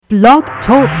Blog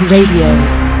Talk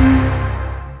Radio.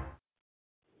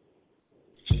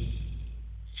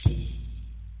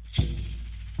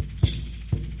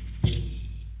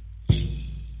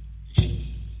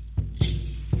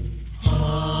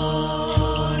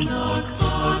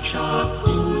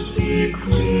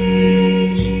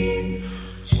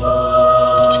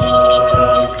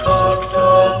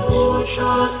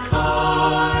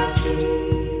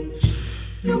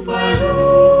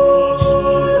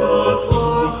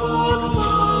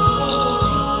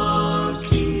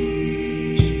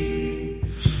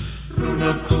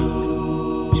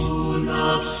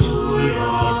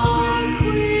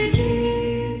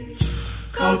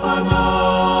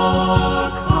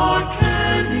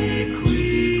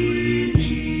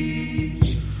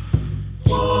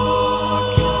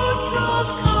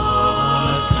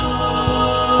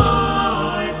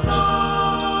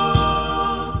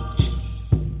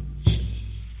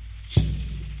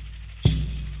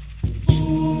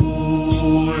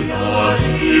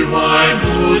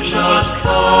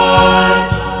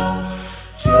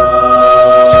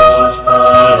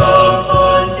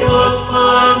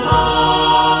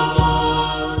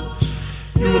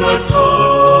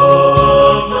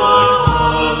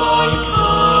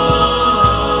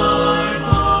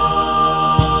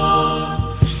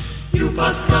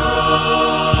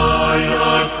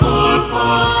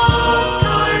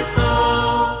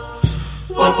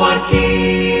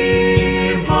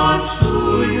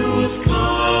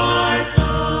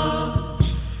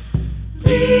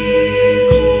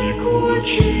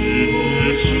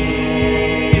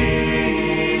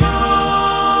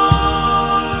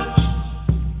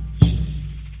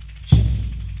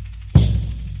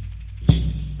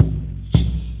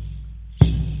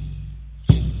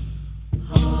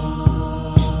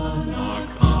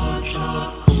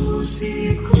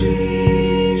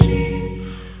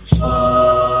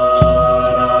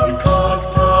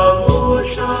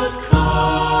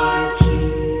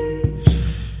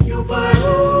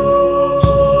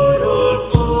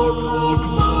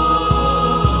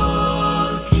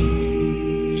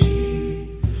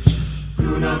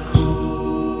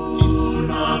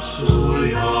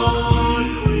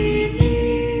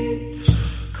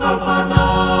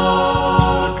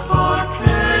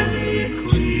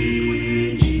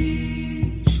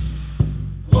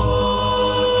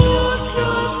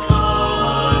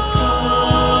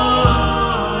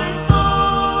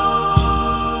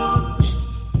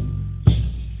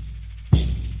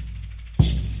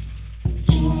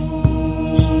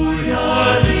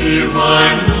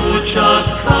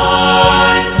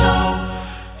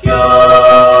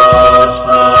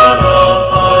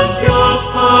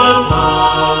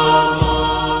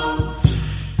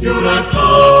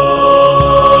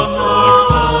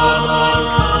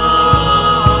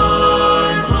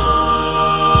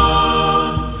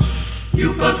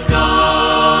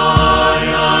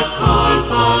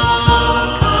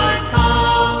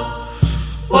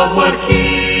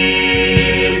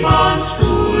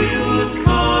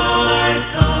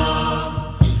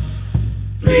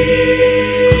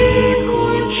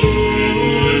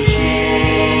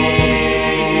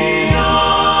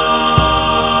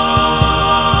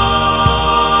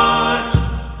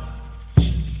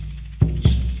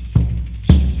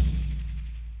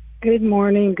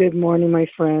 Good morning, my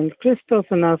friend. Christos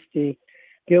Anasti.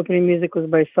 The opening music was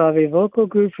by Save Vocal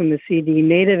Group from the CD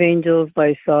Native Angels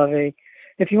by Save.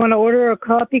 If you want to order a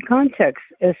copy, contact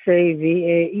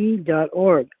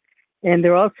savae.org. And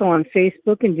they're also on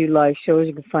Facebook and do live shows.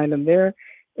 You can find them there.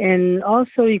 And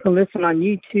also you can listen on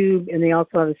YouTube, and they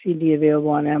also have a CD available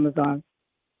on Amazon.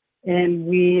 And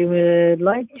we would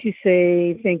like to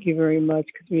say thank you very much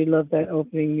because we love that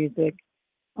opening music.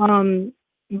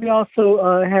 We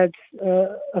also had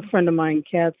a friend of mine,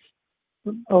 Kat's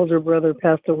older brother,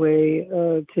 passed away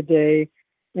today,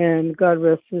 and God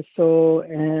rest his soul.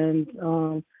 And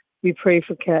we pray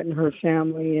for Kat and her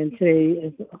family. And today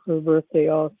is her birthday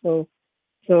also.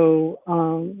 So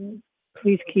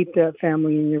please keep that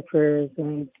family in your prayers,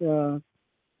 and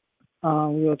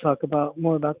we'll talk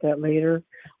more about that later.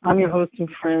 I'm your host and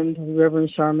friend,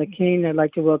 Reverend Shar McCain. I'd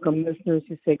like to welcome listeners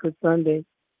to Sacred Sunday.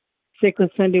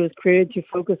 Sacred Sunday was created to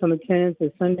focus on the tenets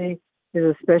of Sunday. Is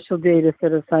a special day to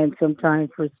set aside some time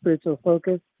for spiritual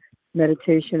focus,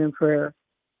 meditation, and prayer.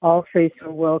 All faiths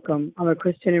are welcome. I'm a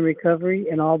Christian in recovery,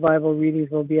 and all Bible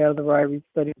readings will be out of the Ryrie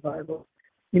Study Bible.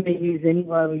 You may use any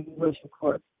Bible you wish, of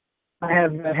course. I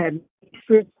have had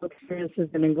spiritual experiences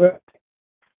and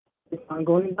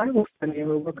ongoing Bible study.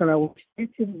 We're working our way through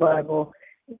the Bible.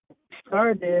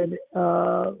 Started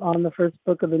on the first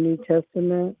book of the New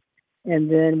Testament,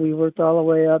 and then we worked all the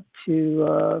way up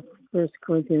to 1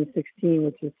 Corinthians 16,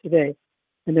 which is today.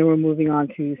 and then we're moving on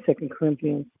to 2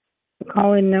 Corinthians. The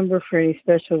call-in number for any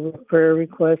special prayer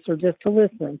requests or just to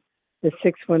listen is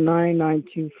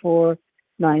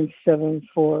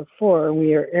 619-924-9744. And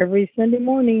we are every Sunday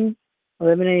morning,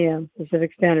 11 a.m.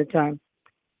 Pacific Standard Time.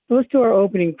 So let's do our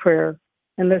opening prayer,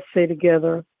 and let's say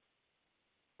together,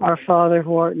 Our Father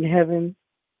who art in heaven,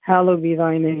 hallowed be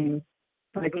thy name.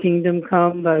 Thy kingdom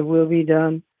come, thy will be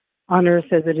done, on earth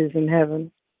as it is in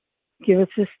heaven. Give us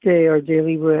this day our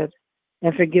daily bread,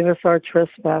 and forgive us our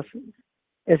trespasses,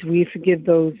 as we forgive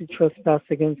those who trespass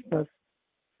against us.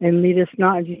 And lead us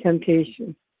not into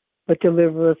temptation, but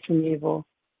deliver us from evil.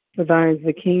 For thine is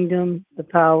the kingdom, the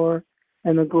power,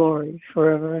 and the glory,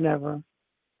 forever and ever.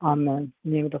 Amen.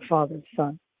 In the name of the Father, the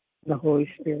Son, and the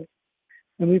Holy Spirit.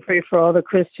 And we pray for all the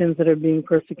Christians that are being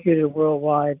persecuted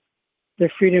worldwide.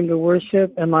 Their freedom to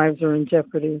worship and lives are in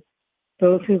jeopardy.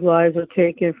 Those whose lives are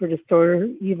taken for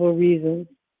distorted, evil reasons,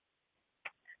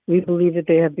 we believe that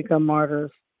they have become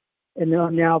martyrs, and they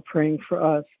are now praying for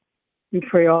us. We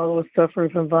pray all those suffering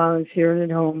from violence here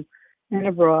and at home and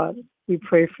abroad. We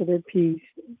pray for their peace.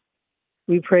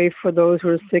 We pray for those who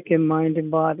are sick in mind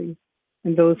and body,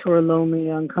 and those who are lonely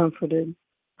and uncomforted.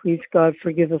 Please, God,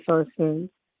 forgive us our sins.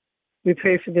 We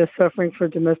pray for their suffering for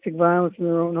domestic violence in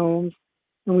their own homes,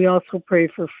 and we also pray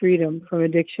for freedom from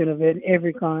addiction of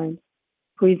every kind.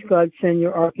 Please, God, send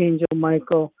your Archangel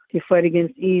Michael to fight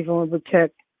against evil and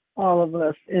protect all of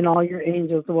us, and all your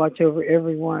angels to watch over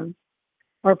everyone.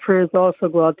 Our prayers also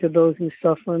go out to those who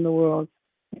suffer in the world,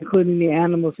 including the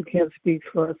animals who can't speak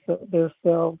for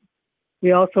themselves.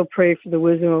 We also pray for the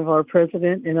wisdom of our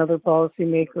president and other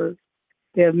policymakers.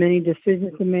 They have many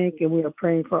decisions to make, and we are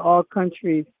praying for all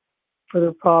countries for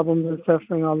the problems and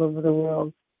suffering all over the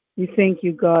world. We thank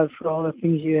you, God, for all the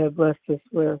things you have blessed us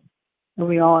with. And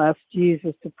we all ask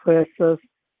Jesus to bless us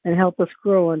and help us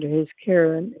grow under his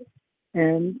care,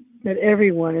 and that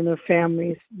everyone and their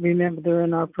families, remember, they're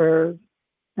in our prayers.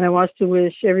 And I want to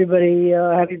wish everybody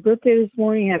happy birthday this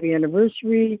morning, happy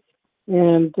anniversary,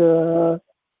 and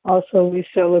also we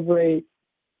celebrate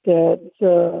that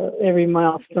every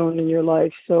milestone in your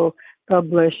life. So God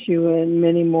bless you and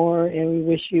many more, and we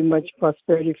wish you much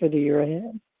prosperity for the year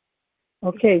ahead.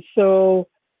 Okay, so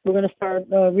we're going to start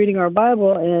reading our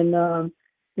Bible, and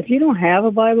if you don't have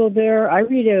a Bible there, I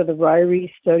read out of the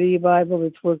Ryrie Study Bible.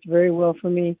 It's worked very well for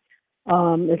me.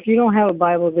 If you don't have a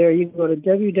Bible there, you can go to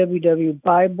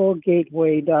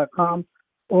www.biblegateway.com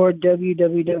or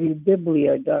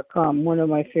www.biblia.com, one of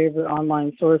my favorite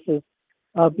online sources,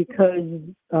 because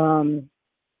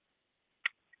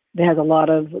it has a lot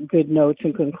of good notes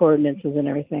and concordances and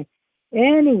everything.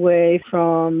 Anyway,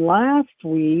 from last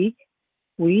week,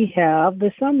 we have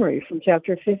the summary from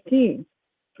chapter 15,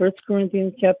 1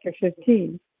 Corinthians chapter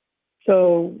 15.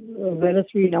 So let us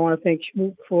read. I want to thank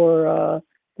Shmoop for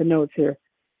the notes here.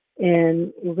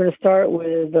 And we're going to start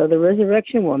with the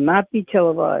resurrection will not be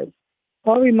televised.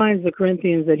 Paul reminds the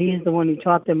Corinthians that he is the one who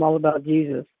taught them all about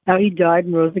Jesus, how he died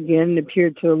and rose again and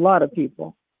appeared to a lot of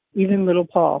people, even little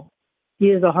Paul. He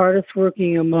is the hardest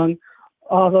working among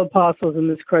all the apostles in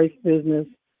this Christ business.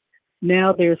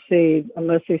 Now they're saved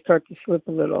unless they start to slip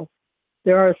a little.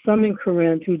 There are some in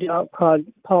Corinth who doubt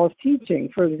Paul's teaching.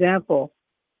 For example,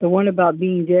 the one about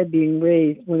being dead, being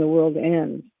raised when the world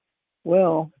ends.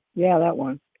 Well, yeah, that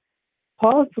one.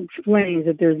 Paul explains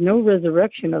that there's no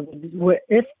resurrection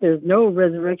if there's no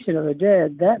resurrection of the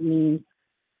dead, that means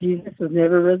Jesus was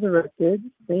never resurrected.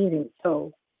 They ain't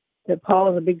so. That Paul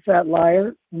is a big fat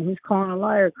liar, and who's calling a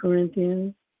liar?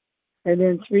 Corinthians. And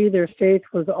then 3, their faith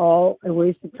was all a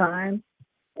waste of time.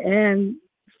 And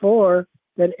 4,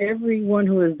 that everyone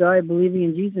who has died believing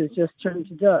in Jesus just turned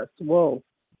to dust. Whoa.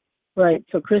 Right.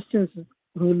 So Christians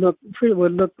who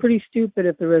would look pretty stupid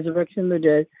if the resurrection of the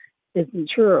dead isn't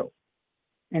true.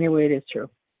 Anyway, it is true.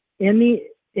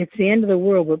 It's the end of the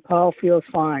world, but Paul feels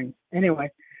fine.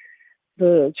 Anyway,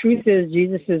 the truth is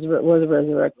Jesus was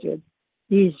resurrected.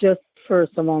 He's just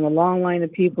first among a long line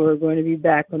of people who are going to be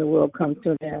back when the world comes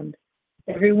to an end.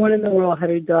 Everyone in the world had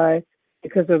to die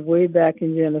because of way back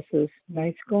in Genesis.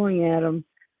 Nice going, Adam.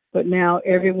 But now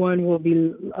everyone will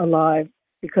be alive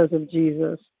because of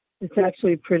Jesus. It's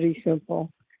actually pretty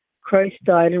simple. Christ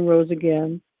died and rose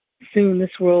again. Soon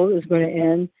this world is going to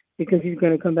end because he's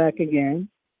going to come back again.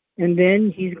 And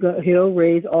then he'll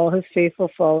raise all his faithful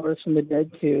followers from the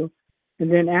dead too. And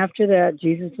then after that,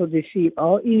 Jesus will defeat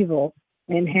all evil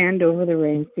and hand over the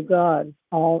reins to God,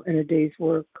 all in a day's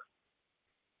work.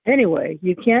 Anyway,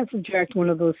 you can't subtract one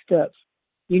of those steps.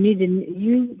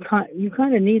 You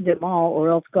kind of need them all, or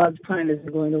else God's plan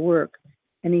isn't going to work.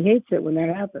 And he hates it when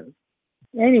that happens.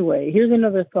 Anyway, here's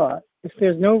another thought. If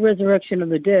there's no resurrection of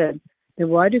the dead, Then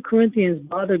why do Corinthians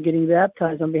bother getting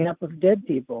baptized on behalf of dead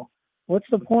people? What's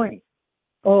the point?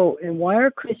 Oh, and why are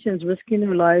Christians risking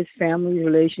their lives, family,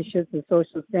 relationships, and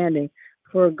social standing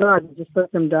for a God to just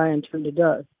let them die and turn to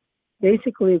dust?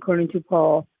 Basically, according to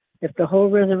Paul, if the whole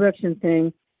resurrection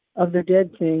thing of the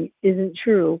dead thing isn't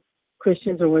true,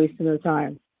 Christians are wasting their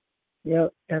time.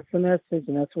 Yep, that's the message,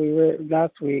 and that's what we read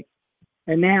last week.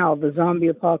 And now, the zombie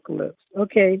apocalypse.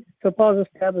 Okay, so Paul's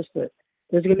established it.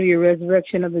 There's going to be a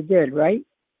resurrection of the dead, right?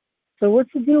 So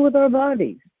what's the deal with our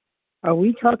bodies? Are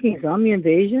we talking zombie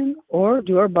invasion, or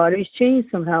do our bodies change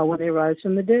somehow when they rise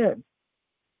from the dead?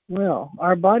 Well,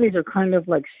 our bodies are kind of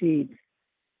like seeds.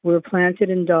 We're planted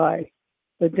and die,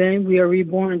 but then we are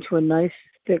reborn into a nice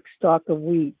thick stalk of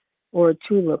wheat or a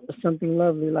tulip or something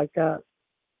lovely like that.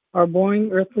 Our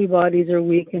boring earthly bodies are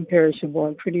weak and perishable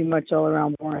and pretty much all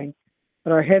around boring,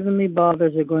 but our heavenly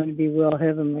bodies are going to be well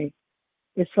heavenly.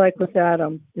 It's like with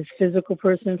Adam, his physical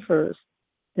person first.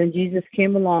 Then Jesus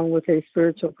came along with a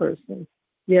spiritual person.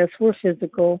 Yes, we're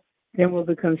physical, then we'll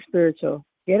become spiritual.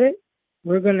 Get it?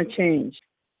 We're going to change.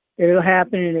 It'll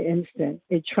happen in an instant.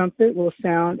 A trumpet will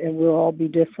sound and we'll all be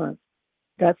different.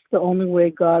 That's the only way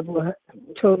God will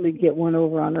totally get one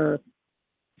over on earth.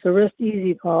 So rest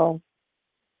easy, Paul.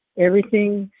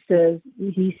 Everything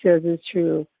he says is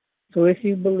true. So if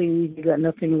you believe, you got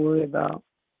nothing to worry about.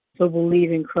 So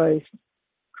believe in Christ,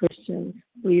 Christians.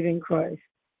 Believe in Christ.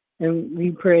 And we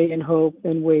pray and hope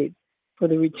and wait for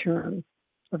the return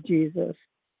of Jesus.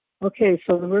 Okay,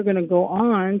 so we're going to go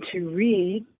on to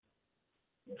read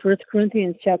 1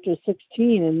 Corinthians chapter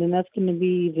 16, and then that's going to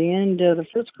be the end of the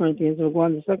 1 Corinthians. We'll go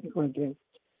on to 2 Corinthians.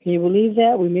 Can you believe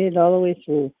that? We made it all the way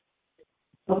through.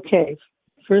 Okay,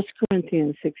 1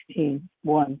 Corinthians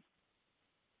 16:1.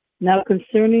 Now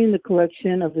concerning the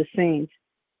collection of the saints,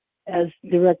 as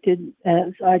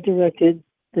I directed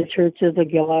the church of the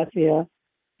Galatia,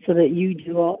 so that you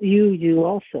do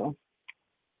also.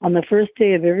 On the first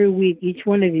day of every week, each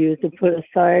one of you is to put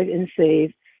aside and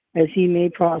save as he may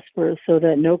prosper, so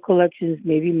that no collections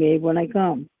may be made when I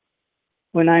come.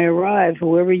 When I arrive,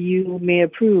 whoever you may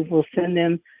approve will send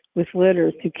them with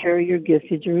letters to carry your gifts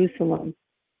to Jerusalem.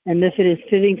 And if it is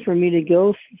fitting for me to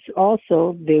go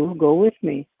also, they will go with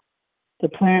me. The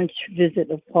planned visit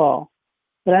of Paul.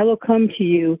 But I will come to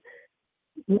you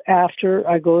after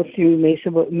I go through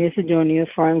Macedonia,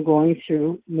 for I'm going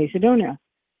through Macedonia.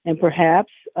 And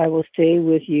perhaps I will stay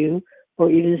with you or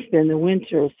even spend the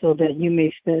winter, so that you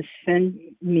may send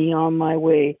me on my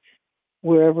way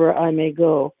wherever I may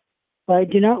go. But I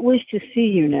do not wish to see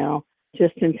you now,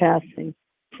 just in passing,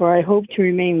 for I hope to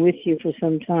remain with you for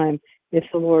some time, if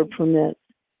the Lord permits.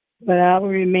 But I will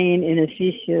remain in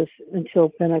Ephesus until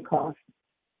Pentecost,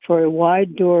 for a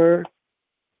wide door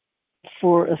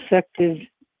for effective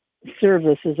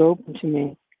service is open to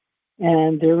me,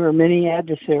 and there are many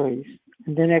adversaries.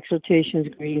 And then exhortations,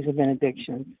 greetings, and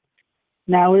benedictions.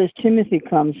 Now as Timothy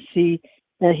comes, see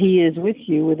that he is with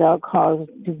you without cause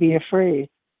to be afraid,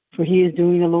 for he is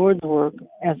doing the Lord's work,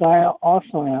 as I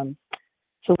also am.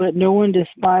 So let no one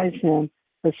despise him,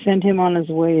 but send him on his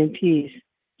way in peace,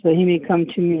 so that he may come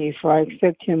to me, for I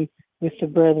expect him with the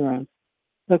brethren.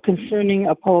 But concerning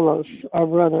Apollos, our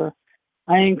brother,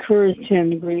 I encouraged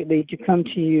him greatly to come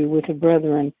to you with the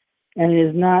brethren, and it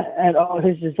is not at all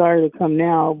his desire to come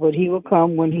now, but he will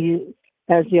come when he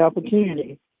has the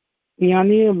opportunity. Be on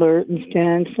the alert and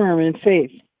stand firm in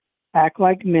faith. Act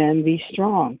like men, be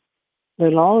strong.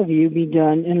 Let all of you be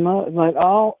done in love. Let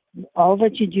all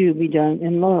that you do be done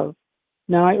in love.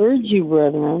 Now I urge you,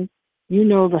 brethren, you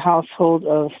know the household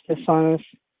of Stephanas,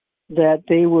 that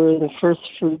they were the first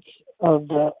fruits of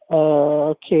the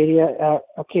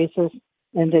Acacius,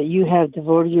 and that you have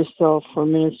devoted yourself for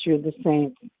ministry of the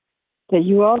saints. That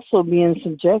you also be in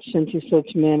subjection to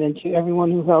such men and to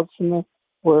everyone who helps in the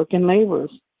work and labors.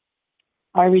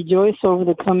 I rejoice over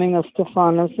the coming of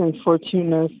Stephanas and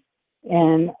Fortunus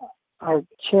and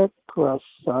Archicras,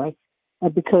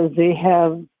 because they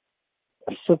have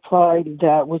supplied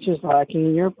that which is lacking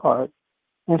in your part,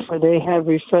 and for they have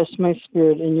refreshed my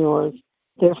spirit in yours.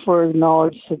 Therefore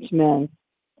acknowledge such men.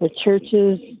 The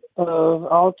churches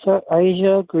of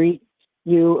Asia greet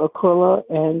you. Aquila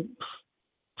and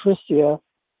Priscilla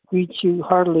greet you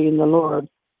heartily in the Lord,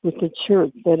 with the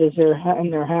church that is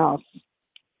in their house.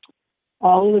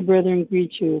 All the brethren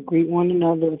greet you. Greet one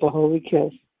another with a holy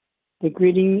kiss. The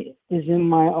greeting is in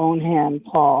my own hand,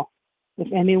 Paul.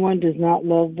 If anyone does not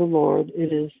love the Lord,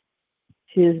 it is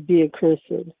his be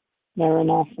accursed.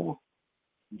 Maranatha.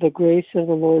 The grace of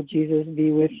the Lord Jesus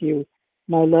be with you.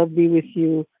 My love be with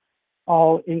you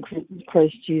all in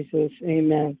Christ Jesus.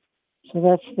 Amen. So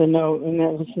that's the note, and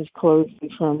that was his closing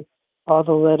from all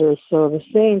the letters. So the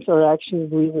saints are actually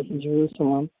believers in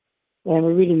Jerusalem, and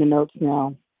we're reading the notes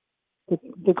now.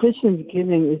 The Christian's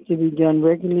giving is to be done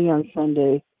regularly on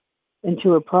Sunday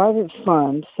into a private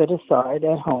fund set aside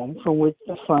at home, from which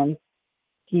the fund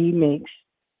he makes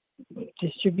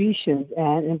distributions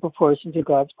and in proportion to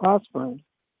God's prospering.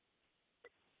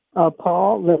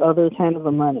 Paul let others handle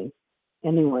the money.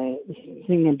 Anyway,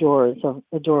 seeing a door is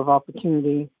a door of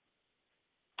opportunity.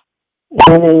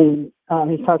 And then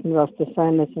he's talking about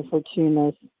Stephanus and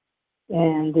Fortunus,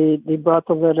 and they brought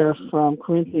the letter from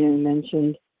Corinthians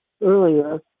mentioned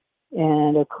earlier,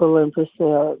 and Aquila and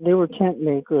Priscilla. They were tent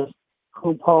makers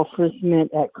whom Paul first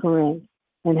met at Corinth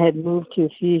and had moved to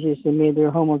Ephesus and made their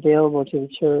home available to the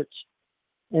church.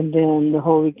 And then the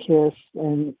Holy Kiss,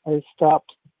 and I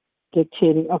stopped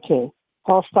dictating. Okay,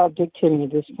 Paul stopped dictating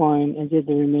at this point and did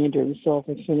the remainder himself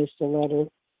and finished the letter.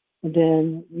 And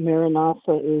then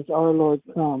Maranatha is our Lord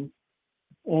come.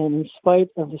 And in spite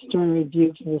of the stern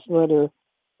rebukes in this letter,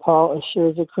 Paul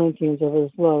assures the Corinthians of his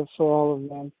love for all of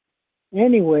them.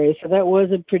 Anyway, so that was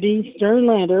a pretty stern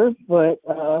letter, but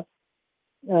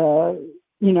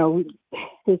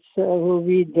it's we'll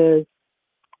read the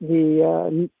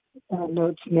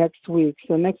notes next week.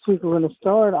 So next week we're going to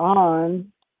start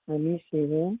on. Let me see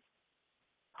here.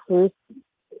 First,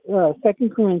 2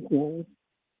 Corinthians,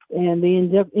 and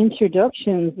the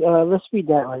introductions. Let's read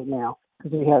that right now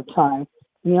because we have time.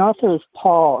 And the author is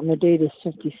Paul, and the date is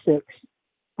 56.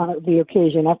 On the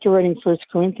occasion, after writing 1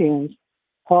 Corinthians,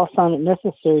 Paul found it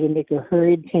necessary to make a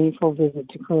hurried, painful visit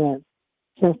to Corinth,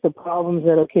 since the problems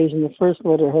that occasioned the first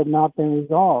letter had not been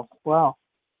resolved. Wow.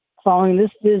 Following this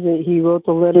visit, he wrote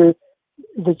the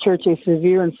church a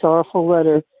severe and sorrowful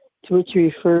letter, to which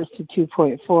he refers to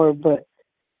 2.4, but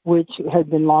which had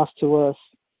been lost to us.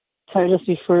 Titus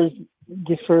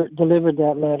delivered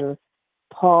that letter.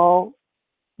 Paul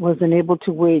was unable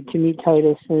to wait to meet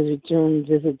Titus in his return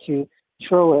visit to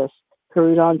Troas,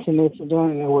 hurried on to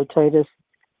Macedonia, where Titus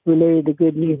related the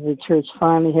good news of the church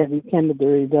finally had repented their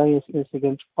rebelliousness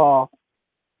against Paul.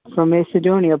 From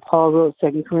Macedonia, Paul wrote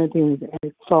 2 Corinthians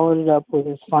and followed it up with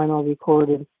his final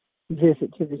recorded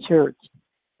visit to the church.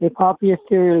 A popular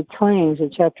theory claims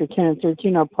that chapter 10 and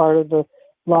 13 are part of the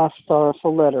lost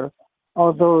sorrowful letter,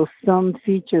 although some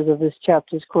features of this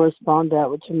chapters correspond to that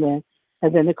which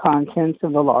have been the contents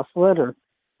of the lost letter.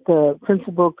 The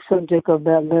principal subject of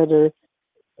that letter,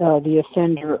 the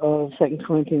offender of 2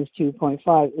 Corinthians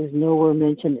 2.5, is nowhere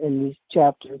mentioned in these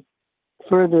chapters.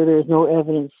 Further, there is no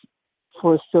evidence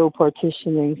for so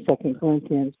partitioning 2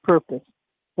 Corinthians' purpose.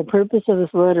 The purpose of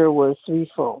this letter was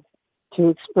threefold: to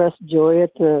express joy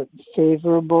at the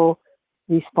favorable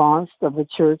response of the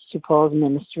church to Paul's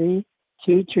ministry,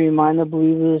 two, to remind the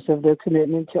believers of their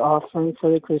commitment to offering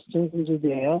for the Christians in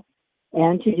Judea,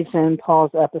 and to defend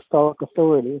Paul's apostolic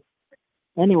authority.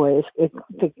 Anyways,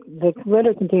 the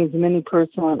letter contains many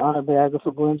personal and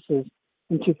autobiographical glimpses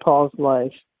into Paul's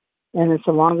life, and it's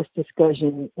the longest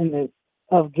discussion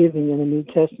of giving in the New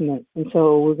Testament. And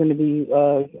so we're going to be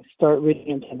start reading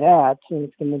into that, and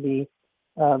it's going to be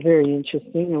very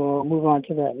interesting. And we'll move on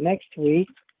to that next week.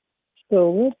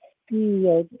 So let's see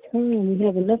time. We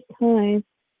have enough time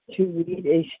to read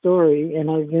a story,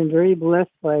 and I've been very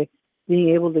blessed by being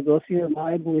able to go through the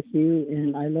Bible with you,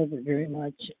 and I love it very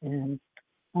much, and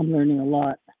I'm learning a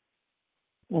lot,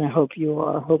 and I hope you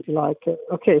are. I hope you like it.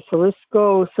 Okay, so let's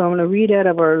go. So I'm going to read out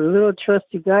of our little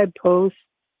trusty guidepost,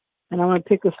 and I'm going to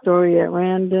pick a story at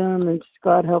random, and just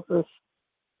God help us,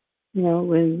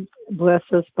 and bless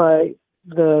us by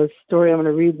the story I'm going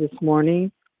to read this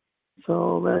morning.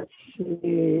 So let's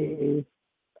see.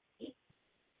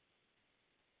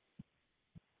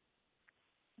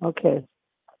 Okay.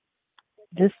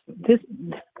 This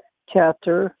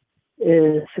chapter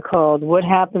is called What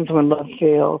Happens When Love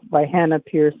Fails by Hannah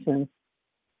Pearson.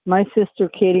 My sister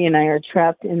Katie and I are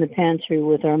trapped in the pantry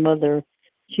with our mother.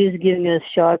 She is giving us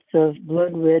shots of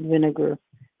blood red vinegar.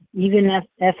 Even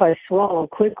if I swallow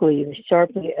quickly, the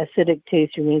sharply acidic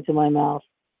taste remains in my mouth.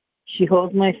 She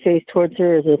holds my face towards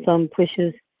her as her thumb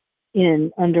pushes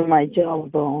in under my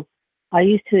jawbone. I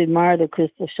used to admire the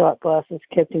crystal shot glasses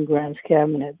kept in Graham's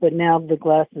cabinet, but now the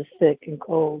glass is thick and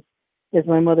cold as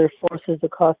my mother forces the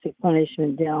caustic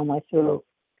punishment down my throat.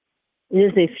 It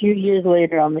is a few years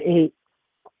later, I'm 8.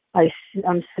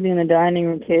 I'm sitting at the dining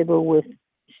room table with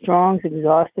Strong's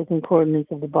exhaustive concordance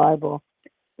of the Bible.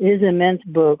 It is an immense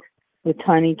book with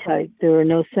tiny type. There are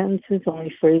no sentences,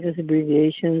 only phrases,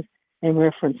 abbreviations, and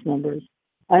reference numbers.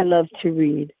 I love to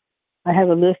read. I have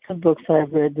a list of books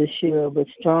I've read this year, but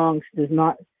Strong's does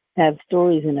not have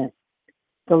stories in it.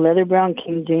 The leather-bound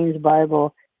King James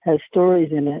Bible has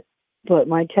stories in it, but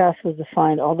my task was to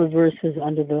find all the verses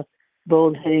under the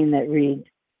bold heading that reads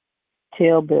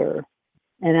Talebearer,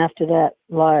 and after that,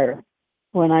 Liar.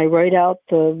 When I write out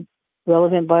the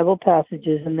relevant Bible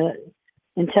passages in the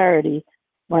entirety,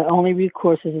 my only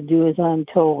recourse is to do as I'm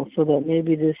told so that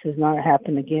maybe this does not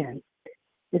happen again.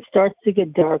 It starts to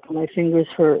get dark and my fingers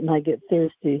hurt and I get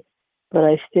thirsty, but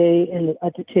I stay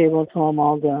at the table until I'm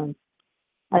all done.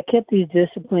 I kept these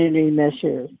disciplinary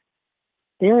measures.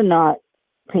 They are not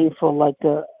painful like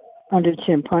the under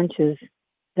chin punches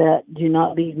that do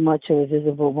not leave much of a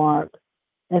visible mark.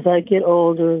 As I get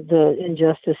older, the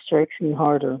injustice strikes me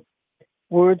harder.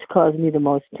 Words cause me the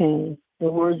most pain. The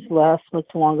words last much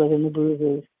longer than the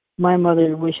bruises. My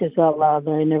mother wishes out loud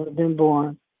that I had never been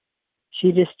born.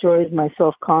 She destroys my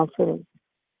self-confidence.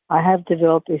 I have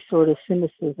developed a sort of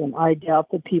cynicism. I doubt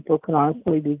that people can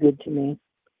honestly be good to me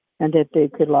and that they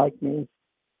could like me.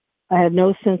 I have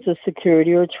no sense of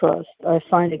security or trust. I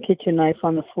find a kitchen knife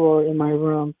on the floor in my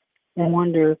room and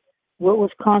wonder what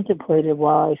was contemplated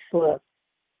while I slept.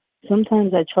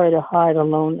 Sometimes I try to hide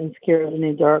alone and scared in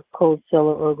a dark, cold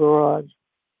cellar or garage.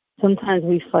 Sometimes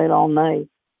we fight all night.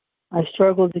 I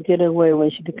struggle to get away when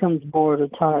she becomes bored or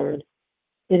tired.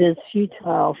 It is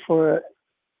futile for a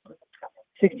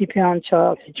 60-pound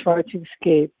child to try to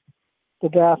escape the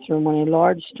bathroom when a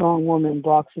large, strong woman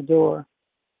blocks the door.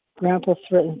 Grandpa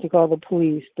threatens to call the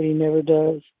police, but he never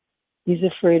does. He's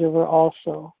afraid of her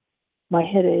also. My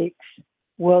head aches.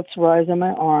 Welts rise on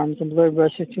my arms and blood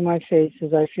rushes to my face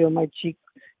as I feel my cheek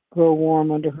grow warm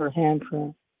under her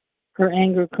handprint. Her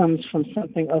anger comes from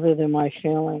something other than my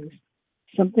feelings.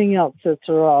 Something else sets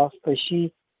her off, but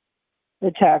she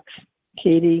attacks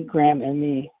Katie, Graham, and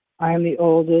me. I am the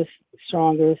oldest,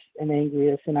 strongest, and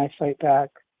angriest, and I fight back.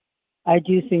 I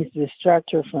do things to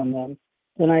distract her from them.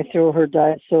 Then I throw her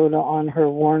diet soda on her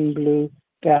worn blue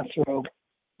bathrobe.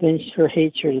 Then her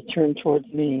hatred is turned towards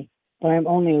me. But I'm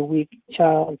only a weak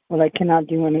child, but I cannot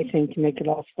do anything to make it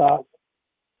all stop.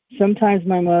 Sometimes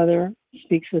my mother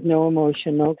speaks with no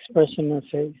emotion, no expression in her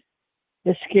face.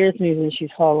 It scares me when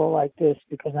she's hollow like this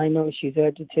because I know she's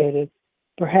agitated,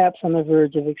 perhaps on the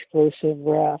verge of explosive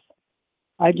wrath.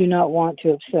 I do not want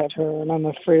to upset her, and I'm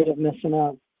afraid of messing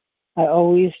up. I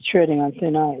always treading on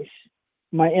thin ice.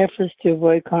 My efforts to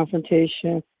avoid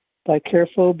confrontation by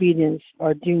careful obedience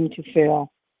are doomed to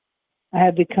fail. I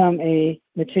have become a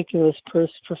meticulous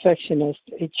perfectionist,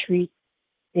 a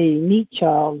neat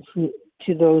child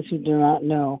to those who do not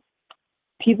know.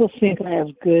 People think I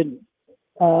have good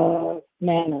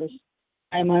manners.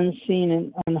 I'm unseen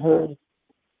and unheard.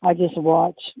 I just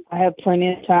watch. I have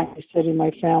plenty of time to study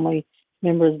my family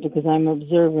members because I'm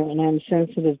observant and I'm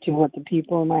sensitive to what the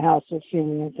people in my house are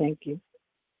feeling and thinking.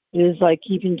 It is like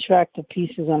keeping track of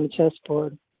pieces on a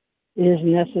chessboard. It is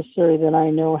necessary that I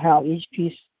know how each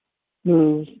piece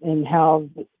moves and how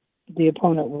the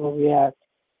opponent will react.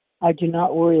 I do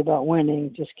not worry about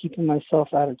winning, just keeping myself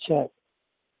out of check.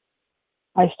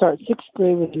 I start sixth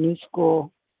grade with a new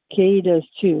school. Katie does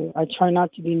too. I try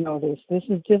not to be noticed. This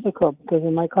is difficult because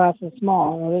my class is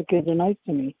small and other kids are nice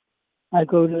to me. I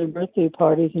go to their birthday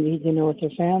parties and eat dinner with their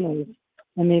families,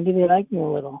 and maybe they like me a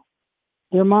little.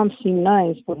 Their moms seem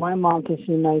nice, but my mom can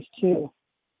seem nice too.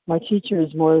 My teacher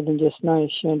is more than just nice.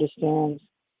 She understands.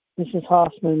 Mrs.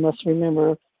 Hoffman must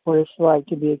remember what it's like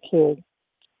to be a kid.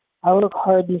 I work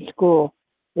hard in school.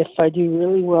 If I do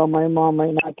really well, my mom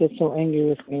might not get so angry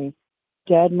with me.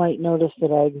 Dad might notice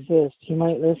that I exist. He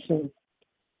might listen.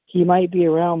 He might be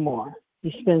around more.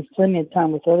 He spends plenty of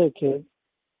time with other kids.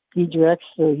 He directs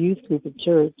the youth group at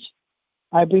church.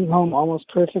 I bring home almost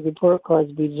perfect report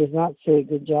cards, but he does not say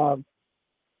good job.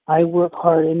 I work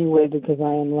hard anyway because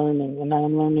I am learning, and I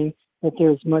am learning that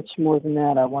there is much more than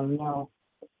that I want to know.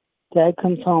 Dad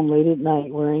comes home late at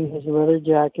night wearing his leather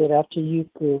jacket after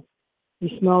youth group.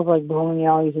 He smells like bowling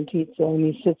alleys and pizza, and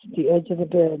he sits at the edge of the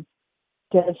bed.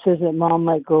 Dad says that Mom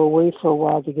might go away for a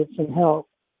while to get some help.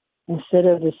 Instead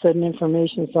of the sudden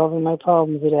information solving my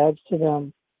problems, it adds to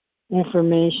them.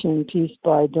 Information pieced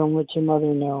by don't let your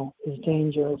mother know is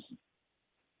dangerous.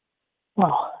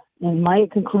 Well, and my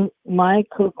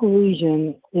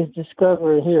conclusion is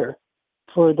discovered here,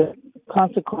 for the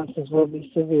consequences will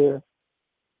be severe.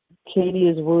 Katie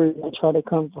is worried I try to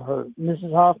comfort her.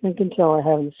 Mrs. Hoffman can tell I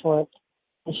haven't slept,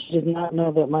 and she does not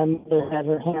know that my mother had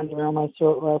her hands around my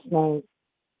throat last night.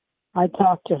 I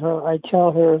talk to her. I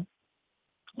tell her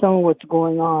some of what's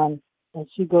going on, and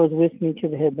she goes with me to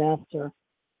the headmaster.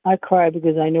 I cry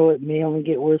because I know it may only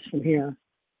get worse from here.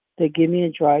 They give me a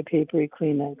dry, papery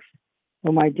Kleenex.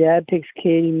 When my dad picks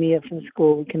Katie and me up from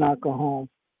school, we cannot go home.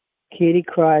 Katie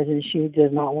cries and she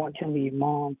does not want to leave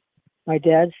Mom. My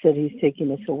dad said he's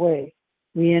taking us away.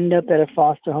 We end up at a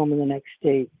foster home in the next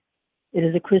state. It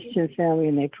is a Christian family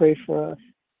and they pray for us.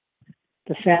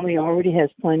 The family already has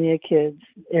plenty of kids.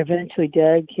 Eventually,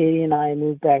 Dad, Katie, and I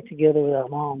moved back together with our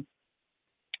mom.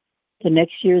 The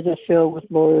next years are filled with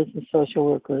lawyers and social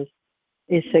workers.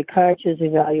 A psychiatrist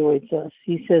evaluates us.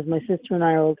 He says, my sister and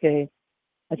I are okay.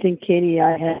 I think Katie and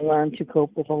I have learned to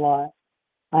cope with a lot.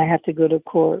 I have to go to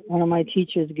court. One of my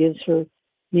teachers gives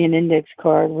me an index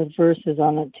card with verses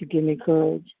on it to give me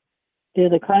courage. They're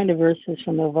the kind of verses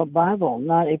from the Bible,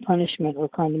 not a punishment or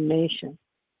condemnation.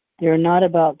 They are not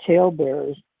about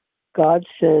talebearers. God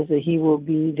says that he will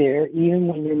be there even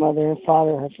when your mother and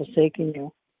father have forsaken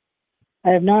you. I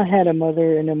have not had a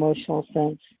mother in emotional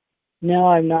sense. Now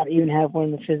I not even have one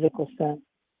in the physical sense.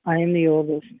 I am the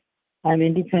oldest. I am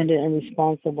independent and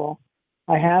responsible.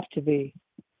 I have to be.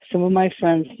 Some of my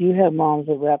friends do have moms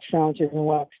that wrap sandwiches in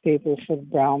wax paper for the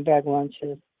brown bag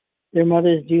lunches. Their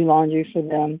mothers do laundry for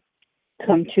them,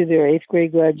 come to their 8th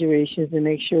grade graduations and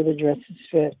make sure the dresses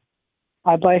fit.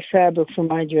 I buy fabric for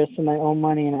my dress with my own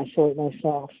money and I sew it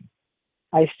myself.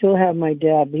 I still have my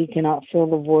dad, but he cannot fill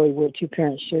the void where two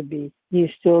parents should be. He is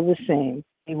still the same.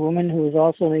 A woman who is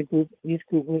also a youth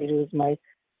group leader is my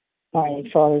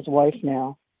father's wife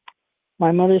now.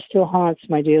 My mother still haunts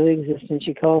my daily existence.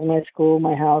 She calls my school,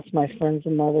 my house, my friends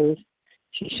and mothers.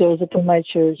 She shows up in my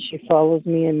church. She follows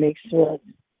me and makes threats.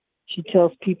 She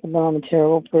tells people that I'm a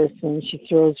terrible person. She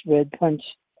throws red punch.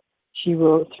 She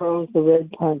throws the red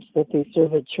punch that they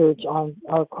serve at church on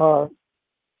our car.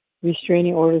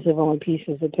 Restraining orders of only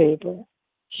pieces of paper.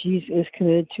 She is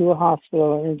committed to a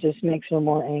hospital and it just makes her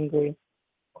more angry.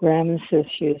 Graham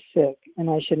insists she is sick and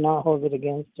I should not hold it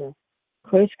against her.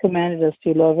 Christ commanded us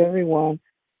to love everyone.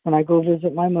 When I go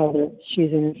visit my mother,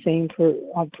 she's an insane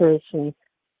person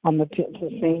on the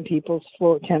same people's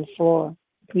 10th floor.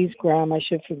 Please, Graham, I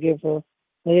should forgive her.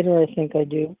 Later, I think I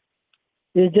do.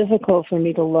 It is difficult for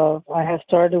me to love. I have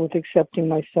started with accepting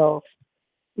myself.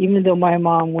 Even though my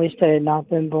mom wished I had not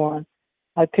been born,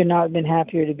 I could not have been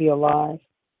happier to be alive.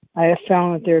 I have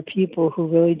found that there are people who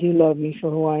really do love me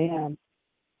for who I am.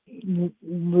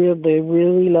 They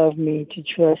really love me, to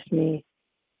trust me.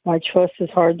 My trust is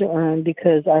hard to earn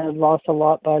because I have lost a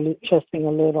lot by trusting a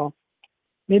little.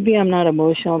 Maybe I'm not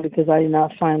emotional because I did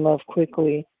not find love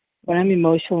quickly, but I'm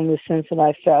emotional in the sense that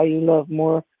I value love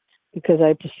more because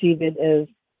I perceive it as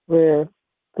rare.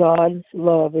 God's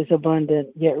love is abundant,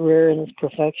 yet rare in its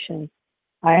perfection.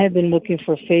 I have been looking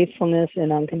for faithfulness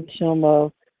and unconditional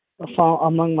love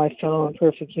among my fellow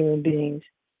imperfect human beings.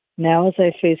 Now, as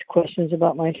I face questions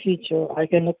about my future, I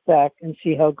can look back and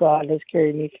see how God has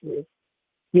carried me through.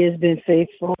 He has been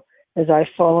faithful. As I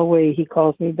fall away, he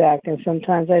calls me back, and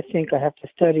sometimes I think I have to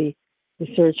study to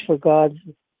search for God's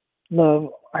love.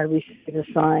 I receive a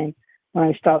sign. When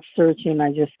I stop searching,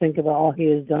 I just think about all he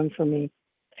has done for me.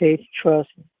 Faith, trust,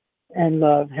 and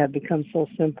love have become so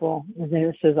simple. And then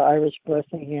it says Irish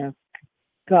blessing here.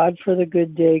 God for the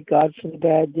good day, God for the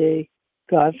bad day,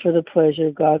 God for the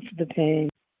pleasure, God for the pain,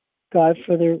 God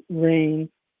for the rain,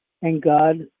 and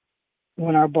God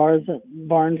when our barns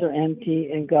are empty,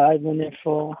 and God when they're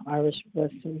full. Irish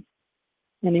blessing.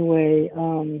 Anyway,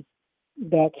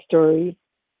 that story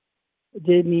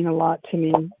did mean a lot to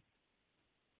me.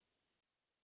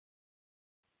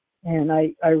 And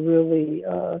I really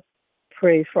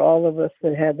pray for all of us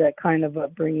that had that kind of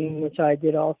upbringing, which I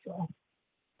did also,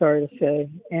 sorry to say.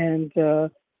 And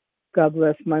God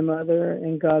bless my mother,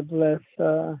 and God bless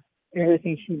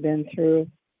everything she's been through.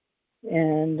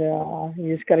 And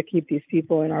you just got to keep these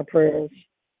people in our prayers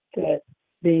that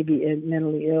may be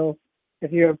mentally ill.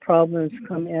 If you have problems,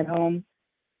 come at home,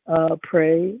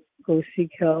 pray, go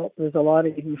seek help. There's a lot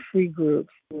of even free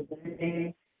groups.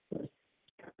 There's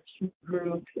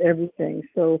groups, everything.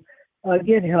 So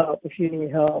get help if you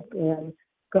need help. And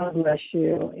God bless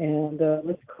you. And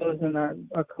let's close in our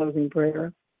closing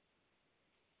prayer.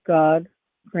 God,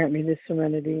 grant me the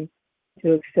serenity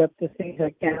to accept the things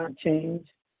I cannot change,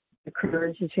 the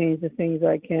courage to change the things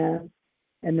I can,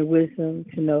 and the wisdom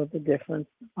to know the difference.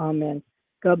 Amen.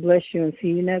 God bless you and see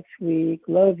you next week.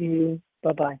 Love you.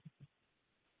 Bye-bye.